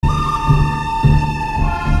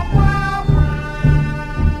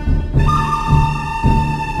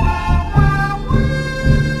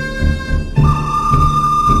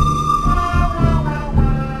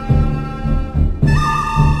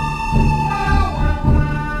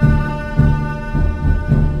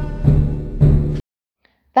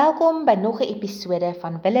Welkom by nog 'n episode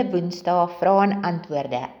van Wille Woensdae Vrae en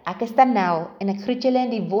Antwoorde. Ek is Danel en ek groet julle in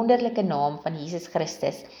die wonderlike naam van Jesus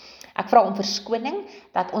Christus. Ek vra om verskoning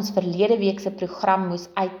dat ons verlede week se program moes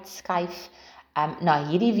uitskuif na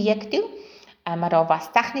hierdie week toe. Maar daar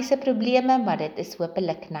was tegniese probleme, maar dit is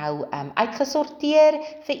hopelik nou uitgesorteer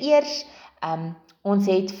vir eers. Ons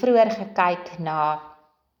het vroeër gekyk na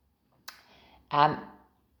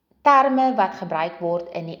terme wat gebruik word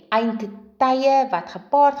in die eindtye, wat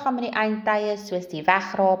gepaard gaan met die eindtye, soos die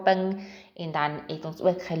wegraping, en dan het ons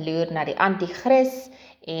ook geloer na die anti-kris,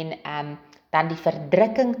 en dan die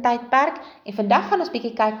verdrukking tydperk, en vandag gaan ons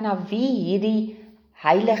bietjie kyk na wie hierdie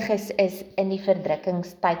heiliges is in die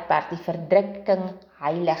verdrukkingstydperk, die verdrukking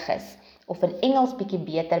heiliges, of in Engels bietjie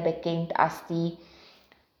beter bekend as die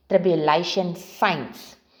Tribulation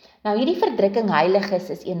Saints. Nou hierdie verdrukking heiliges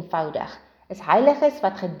is eenvoudig, is heiliges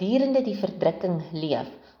wat gedurende die verdrukking leef.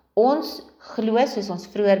 Ons glo, soos ons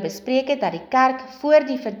vroeër bespreek het, dat die kerk voor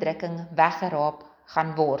die verdrukking weggeraap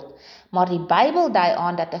gaan word. Maar die Bybel dui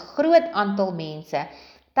aan dat 'n groot aantal mense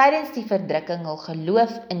tydens die verdrukking hul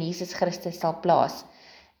geloof in Jesus Christus sal plaas.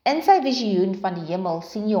 In sy visioen van die hemel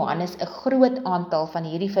sien Johannes 'n groot aantal van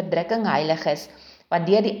hierdie verdrukking heiliges wat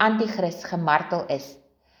deur die anti-kris gemartel is.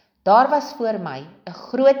 Daar was voor my 'n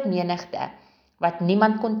groot menigte wat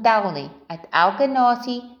niemand kon tel nie, uit elke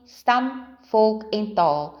nasie, stam, volk en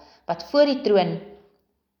taal, wat voor die troon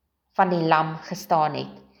van die lam gestaan het.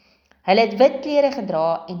 Hulle het wit klere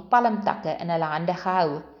gedra en palmtakke in hulle hande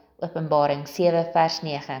gehou, Openbaring 7 vers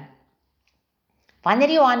 9.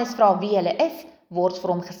 Wanneer Johannes vra wie hulle is, word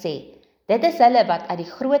vir hom gesê, dit is hulle wat uit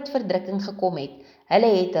die groot verdrukking gekom het, hulle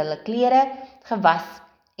het hulle klere gewas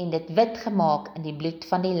en dit wit gemaak in die bloed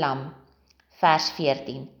van die lam. Vers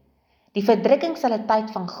 14. Die verdrukking sal 'n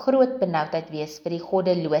tyd van groot benoudheid wees vir die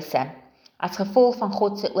goddelose, as gevolg van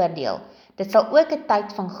God se oordeel. Dit sal ook 'n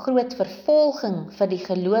tyd van groot vervolging vir die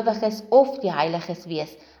gelowiges of die heiliges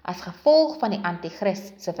wees, as gevolg van die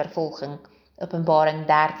anti-kris se vervolging. Openbaring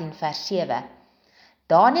 13 vers 7.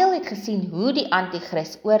 Daniël het gesien hoe die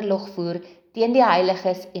anti-kris oorlog voer teen die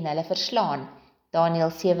heiliges en hulle verslaan. Daniël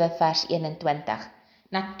 7 vers 21.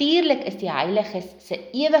 Natuurlik is die heiliges se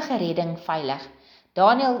ewige redding veilig.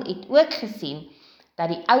 Daniël het ook gesien dat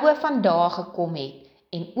die oue van dae gekom het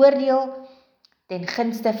en oordeel ten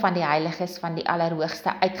gunste van die heiliges van die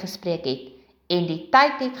Allerhoogste uitgespreek het, en die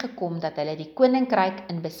tyd het gekom dat hulle die koninkryk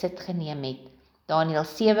in besit geneem het. Daniël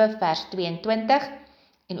 7 vers 22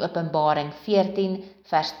 en Openbaring 14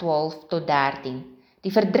 vers 12 tot 13.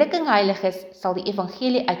 Die verdrukking heiliges sal die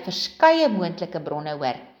evangelie uit verskeie moontlike bronne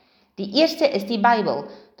hoor. Die eerste is die Bybel.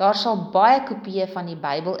 Daar sal baie kopieë van die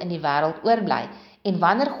Bybel in die wêreld oorbly, en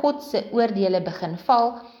wanneer God se oordeele begin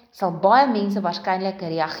val, sal baie mense waarskynlik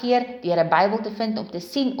reageer deur 'n Bybel te vind om te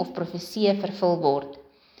sien of profeseë vervul word.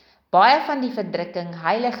 Baie van die verdrukking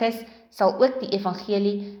heiliges sal ook die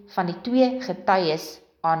evangelie van die twee getuies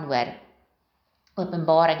aanhoor.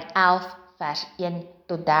 Openbaring 11 vers 1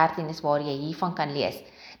 tot 13 is waar jy hiervan kan lees.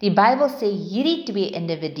 Die Bybel sê hierdie twee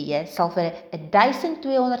individue sal vir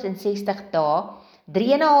 1260 dae,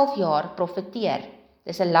 3,5 jaar profeteer.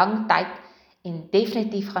 Dis 'n lang tyd en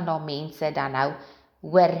definitief gaan daar mense dan nou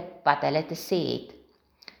hoor wat hulle te sê het.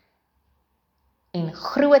 En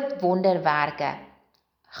groot wonderwerke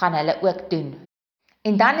gaan hulle ook doen.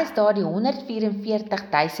 En dan is daar die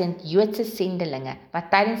 144.000 Joodse sendelinge wat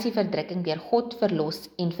tydens die verdrukking deur God verlos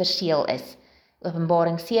en verseël is.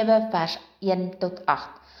 Openbaring 7 vers 1 tot 8.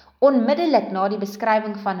 Onmiddellik na die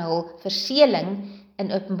beskrywing van hul verseëling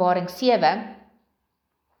in Openbaring 7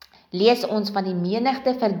 lees ons van die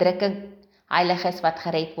menigte verdrukking heiliges wat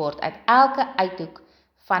gered word uit elke uithoek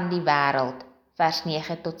van die wêreld, vers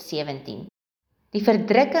 9 tot 17. Die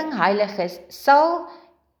verdrukking heiliges sal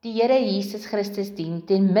die Here Jesus Christus dien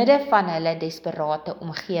ten midde van hulle desperate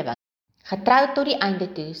omgewing. Getrou tot die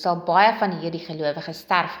einde toe sal baie van hierdie gelowiges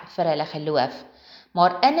sterf vir hulle geloof,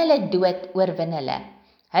 maar in hulle dood oorwin hulle.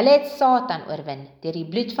 Hulle het Satan oorwin deur die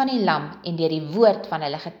bloed van die lam en deur die woord van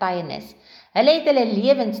hulle getuienis. Hulle het hulle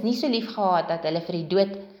lewens nie so lief gehad dat hulle vir die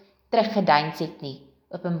dood teruggedeins het nie.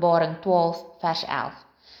 Openbaring 12 vers 11.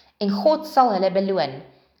 En God sal hulle beloon.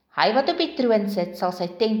 Hy wat op die troon sit sal sy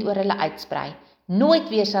tent oor hulle uitsprei. Nooit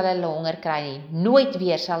weer sal hulle honger kry nie, nooit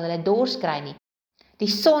weer sal hulle dors kry nie. Die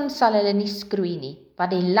son sal hulle nie skroei nie,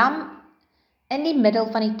 want die lam in die middel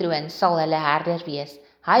van die troon sal hulle herder wees.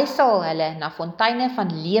 Hy sal hulle na fonteine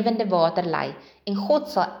van lewende water lei, en God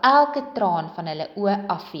sal elke traan van hulle oë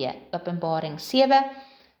afvee. Openbaring 7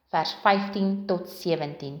 vers 15 tot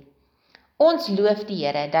 17. Ons loof die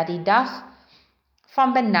Here dat die dag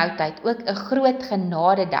van benoudheid ook 'n groot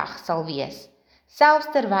genadedag sal wees. Selfs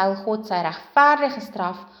terwyl God sy regverdige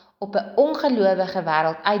straf op 'n ongelowige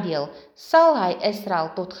wêreld uitdeel, sal hy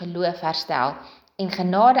Israel tot geloof herstel en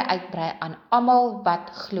genade uitbrei aan almal wat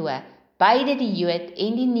glo, beide die Jood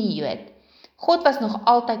en die nie-Jood. God was nog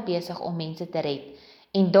altyd besig om mense te red,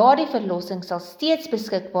 en daardie verlossing sal steeds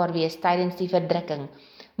beskikbaar wees tydens die verdrukking.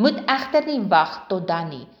 Moet egter nie wag tot dan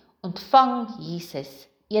nie. Ontvang Jesus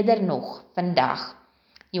eerder nog vandag.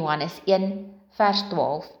 Johannes 1 vers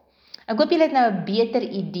 12. Ek hoop julle het nou 'n beter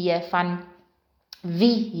idee van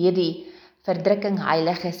wie hierdie verdrukking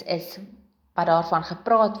heiliges is, wat daarvan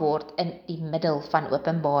gepraat word in die middel van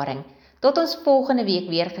Openbaring. Tot ons volgende week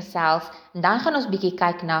weer gesels, en dan gaan ons bietjie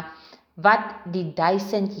kyk na wat die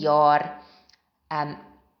 1000 jaar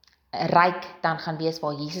ryk dan gaan wees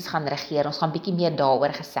waar Jesus gaan regeer. Ons gaan bietjie meer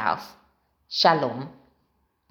daaroor gesels. Shalom.